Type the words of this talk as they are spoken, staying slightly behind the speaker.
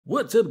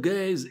What's up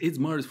guys, it's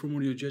Marius from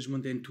Audio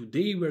Judgment and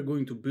today we're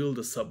going to build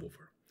a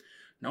subwoofer.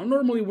 Now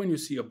normally when you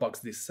see a box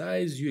this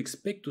size you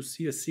expect to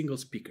see a single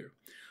speaker.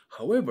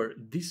 However,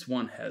 this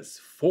one has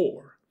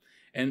 4.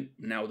 And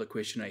now the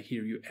question I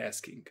hear you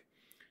asking,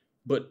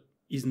 but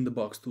isn't the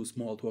box too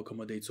small to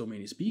accommodate so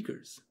many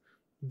speakers?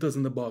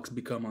 Doesn't the box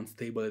become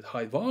unstable at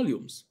high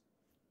volumes?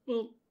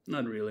 Well,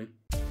 not really.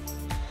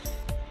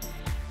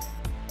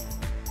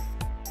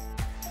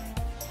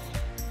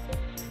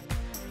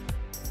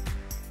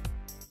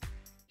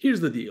 Here's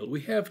the deal,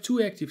 we have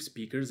 2 active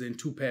speakers and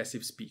 2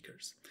 passive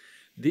speakers.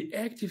 The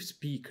active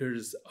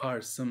speakers are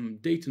some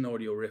Dayton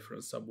Audio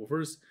reference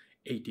subwoofers,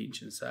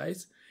 8-inch in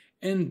size,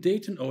 and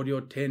Dayton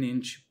Audio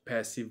 10-inch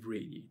passive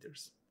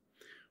radiators.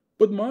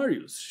 But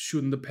Marius,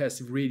 shouldn't the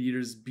passive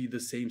radiators be the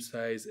same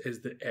size as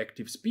the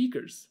active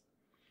speakers?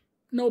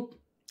 Nope.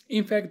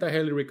 In fact, I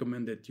highly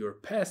recommend that your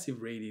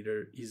passive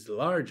radiator is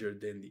larger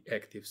than the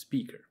active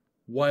speaker.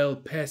 While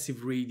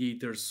passive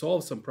radiators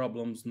solve some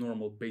problems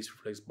normal bass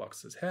reflex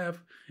boxes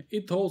have,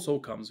 it also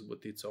comes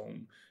with its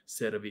own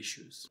set of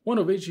issues. One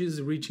of which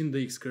is reaching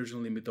the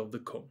excursion limit of the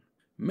cone.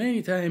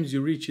 Many times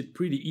you reach it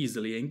pretty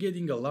easily and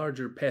getting a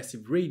larger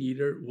passive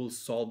radiator will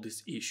solve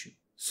this issue.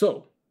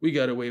 So, we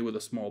got away with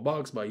a small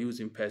box by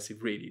using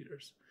passive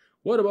radiators.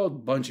 What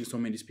about bunching so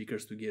many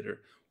speakers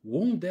together?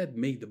 Won't that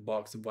make the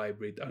box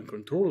vibrate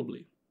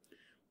uncontrollably?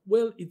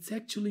 Well, it's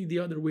actually the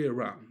other way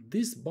around.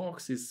 This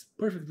box is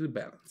perfectly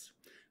balanced.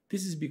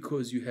 This is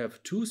because you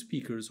have 2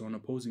 speakers on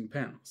opposing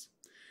panels.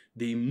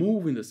 They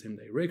move in the same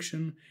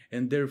direction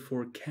and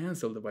therefore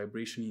cancel the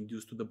vibration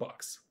induced to the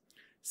box.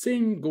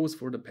 Same goes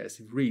for the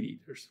passive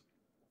radiators.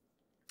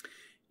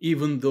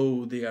 Even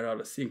though they are out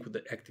of sync with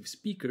the active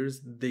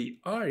speakers, they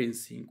are in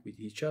sync with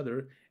each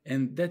other,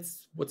 and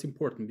that's what's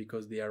important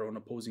because they are on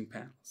opposing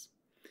panels.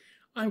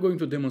 I'm going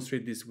to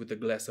demonstrate this with a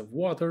glass of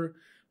water,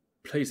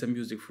 play some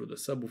music through the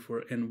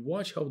subwoofer, and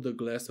watch how the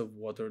glass of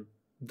water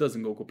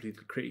doesn't go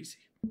completely crazy.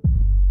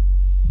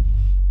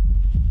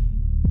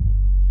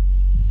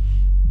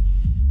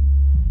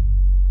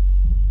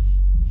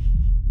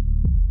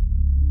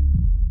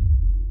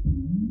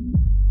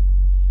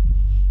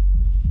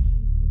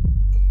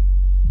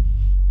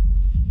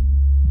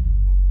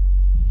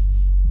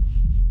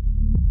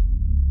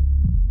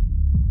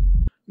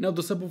 Now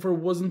the subwoofer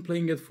wasn't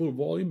playing at full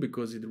volume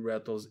because it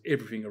rattles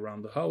everything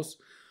around the house.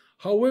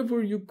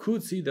 However, you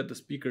could see that the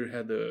speaker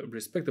had a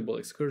respectable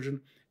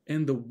excursion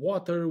and the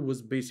water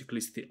was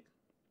basically still.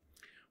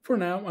 For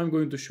now, I'm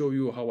going to show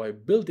you how I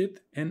built it,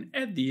 and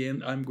at the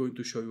end I'm going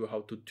to show you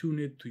how to tune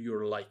it to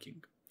your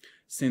liking.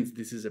 Since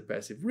this is a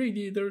passive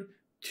radiator,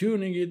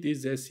 tuning it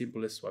is as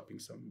simple as swapping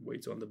some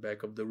weights on the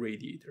back of the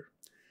radiator.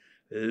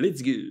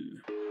 Let's go!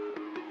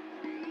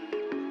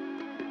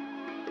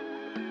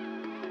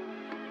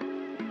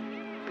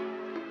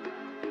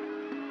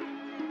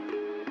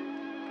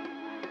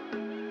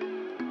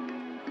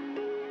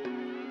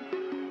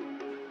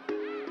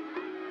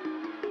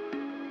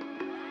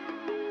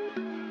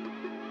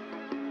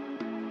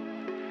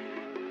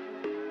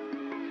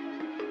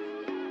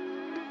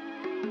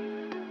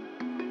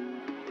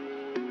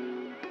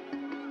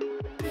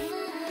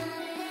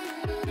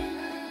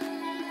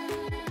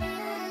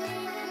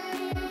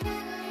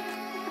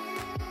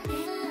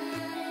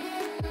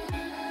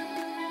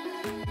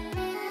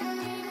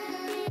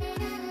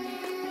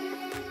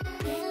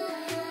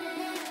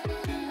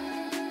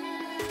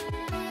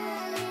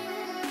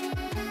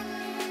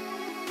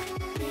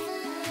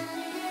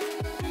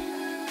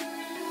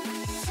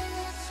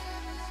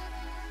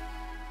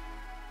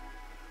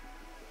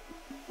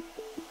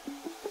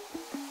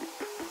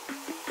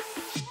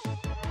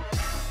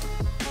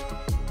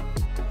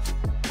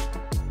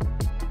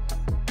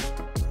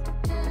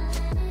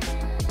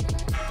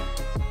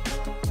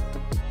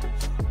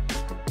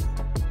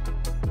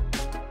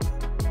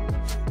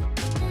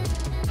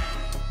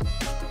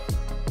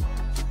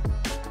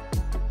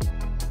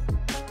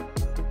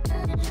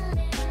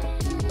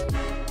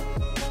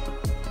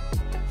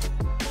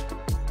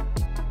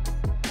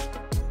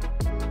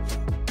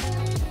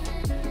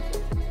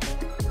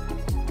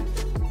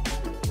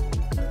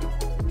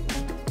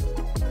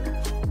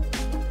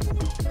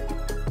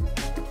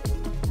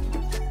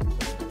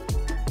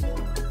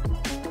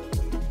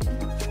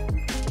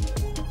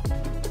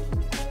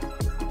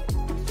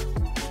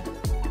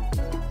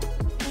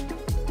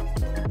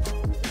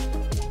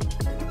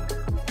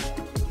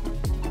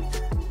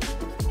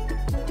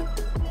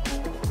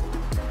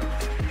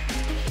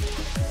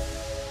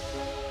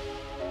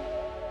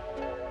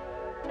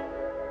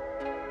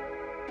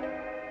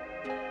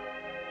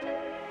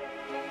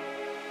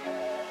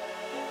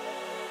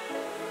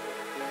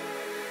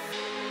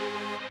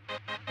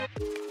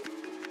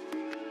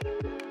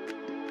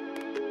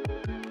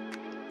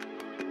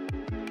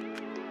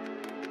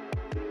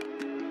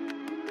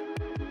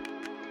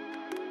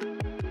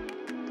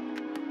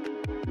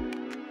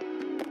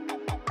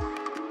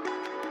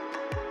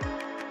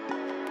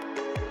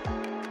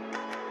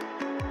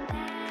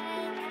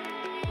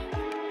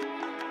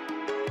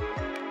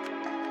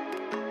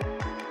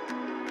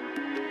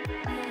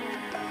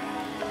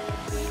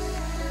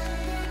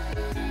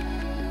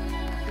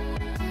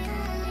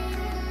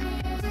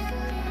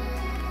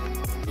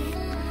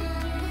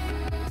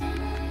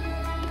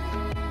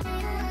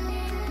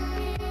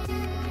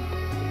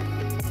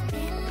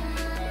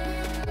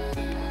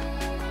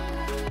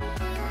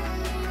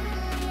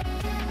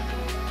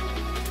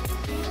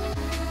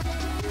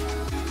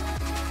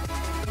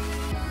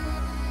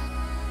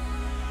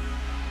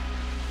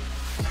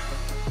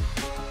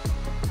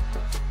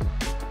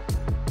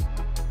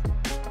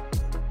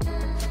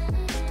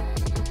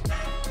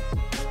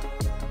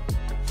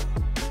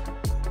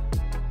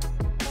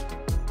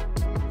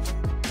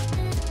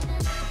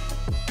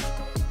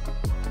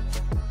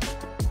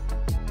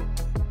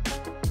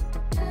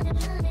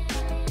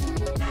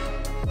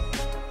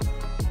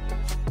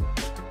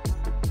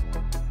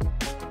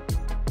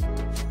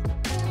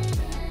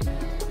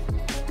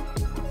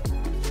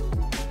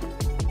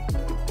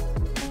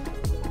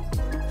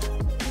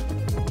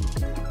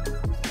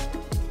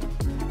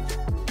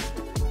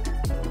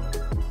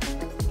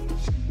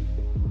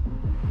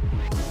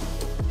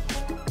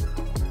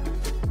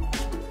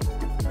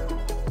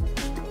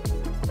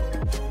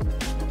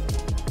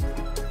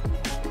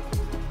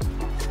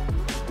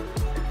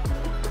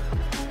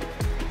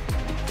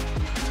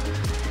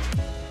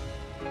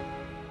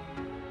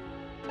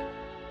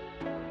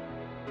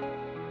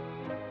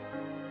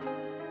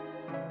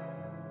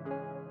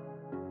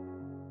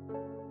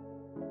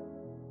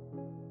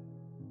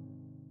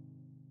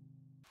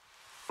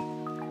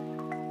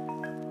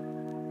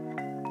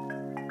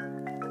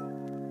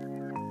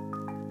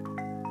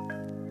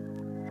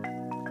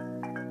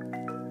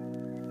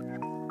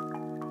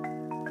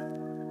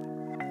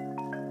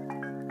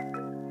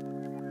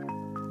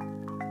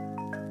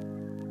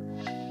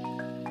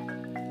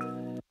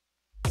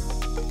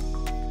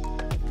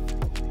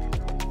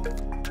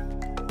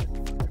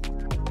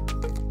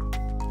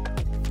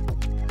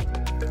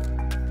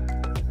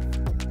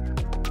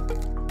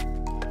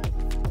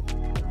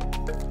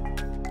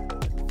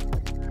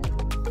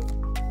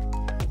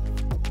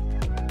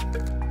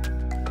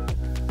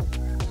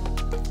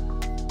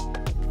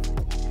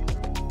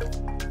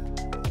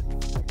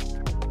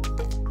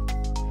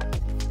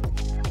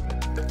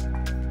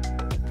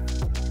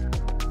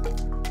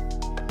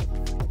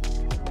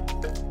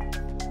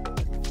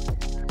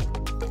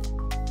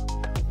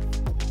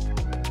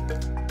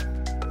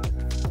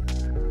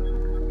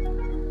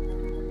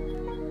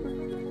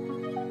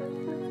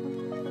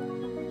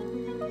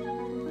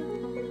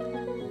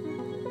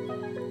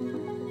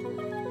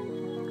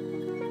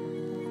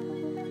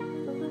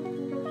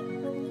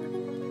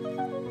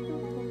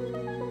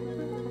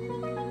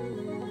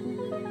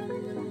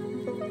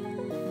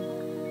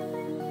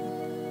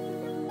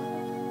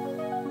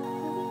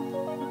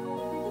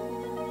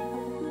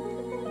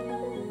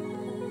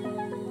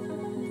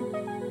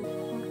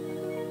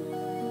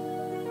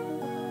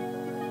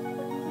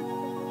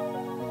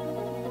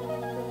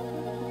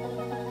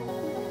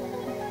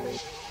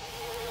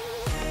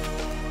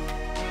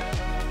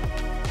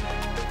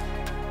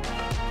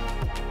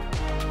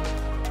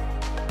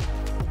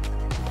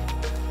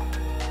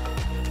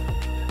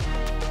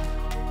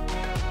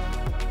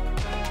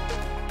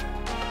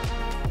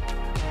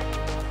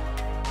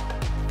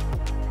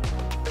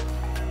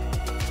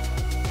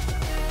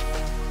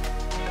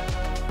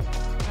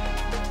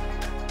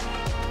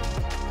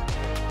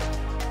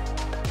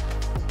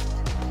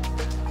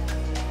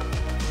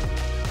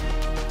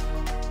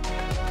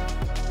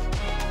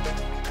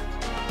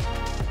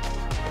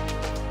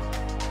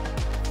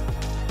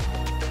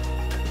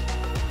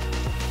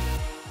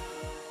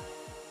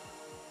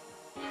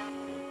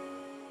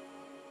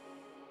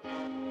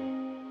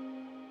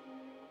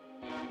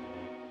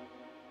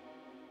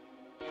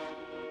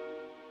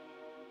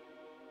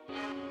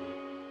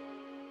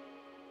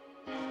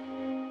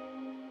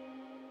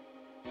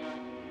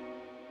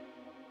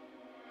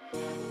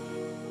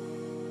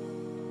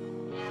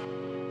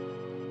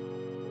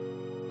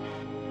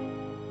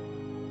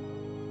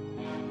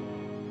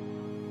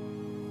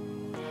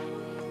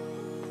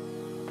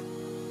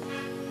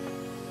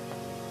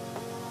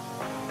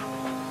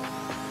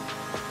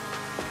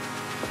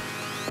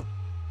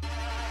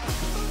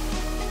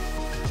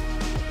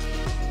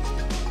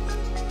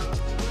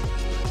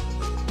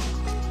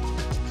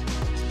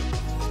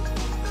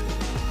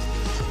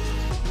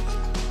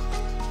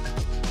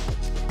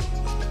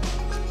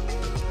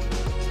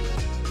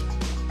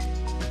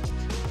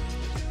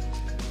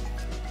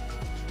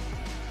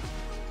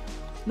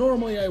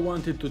 Normally I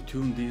wanted to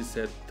tune this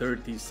at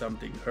 30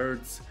 something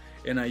Hertz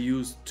and I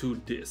used 2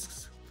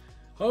 discs.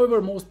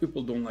 However, most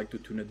people don't like to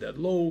tune it that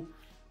low.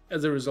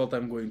 As a result,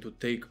 I'm going to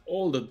take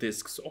all the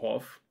discs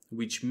off,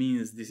 which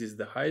means this is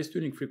the highest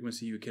tuning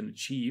frequency you can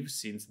achieve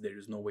since there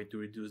is no way to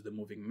reduce the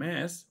moving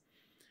mass.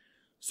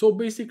 So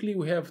basically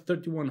we have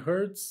 31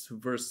 Hz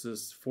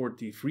versus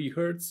 43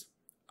 Hz.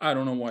 I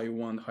don't know why you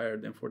want higher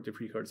than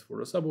 43 Hz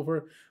for a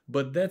subwoofer,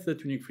 but that's the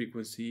tuning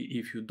frequency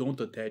if you don't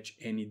attach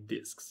any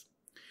discs.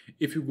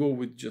 If you go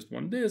with just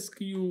one disc,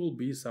 you will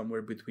be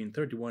somewhere between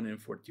 31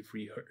 and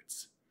 43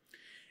 Hz.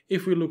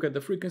 If we look at the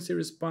frequency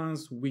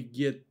response, we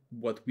get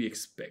what we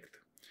expect.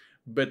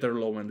 Better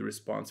low-end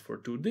response for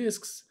 2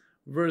 discs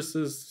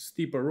versus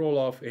steeper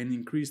roll-off and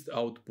increased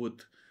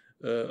output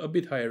a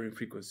bit higher in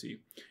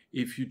frequency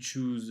if you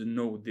choose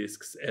no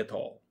discs at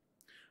all.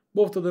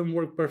 Both of them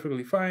work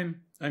perfectly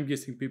fine. I'm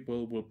guessing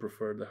people will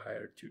prefer the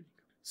higher tuning.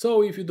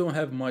 So if you don't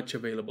have much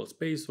available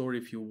space or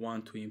if you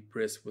want to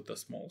impress with a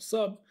small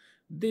sub,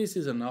 this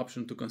is an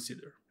option to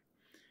consider.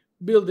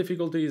 Build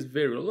difficulty is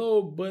very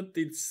low, but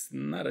it's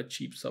not a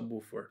cheap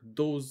subwoofer.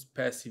 Those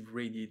passive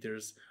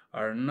radiators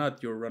are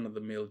not your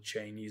run-of-the-mill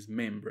Chinese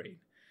membrane.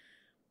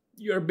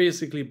 You're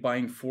basically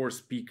buying 4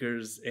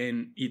 speakers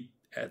and it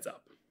adds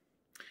up.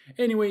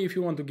 Anyway, if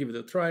you want to give it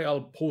a try,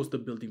 I'll post the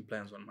building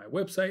plans on my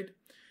website.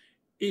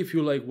 If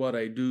you like what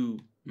I do,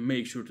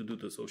 make sure to do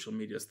the social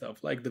media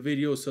stuff. Like the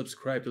video,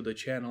 subscribe to the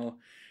channel,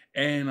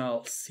 and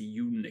I'll see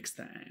you next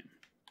time.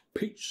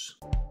 Peace.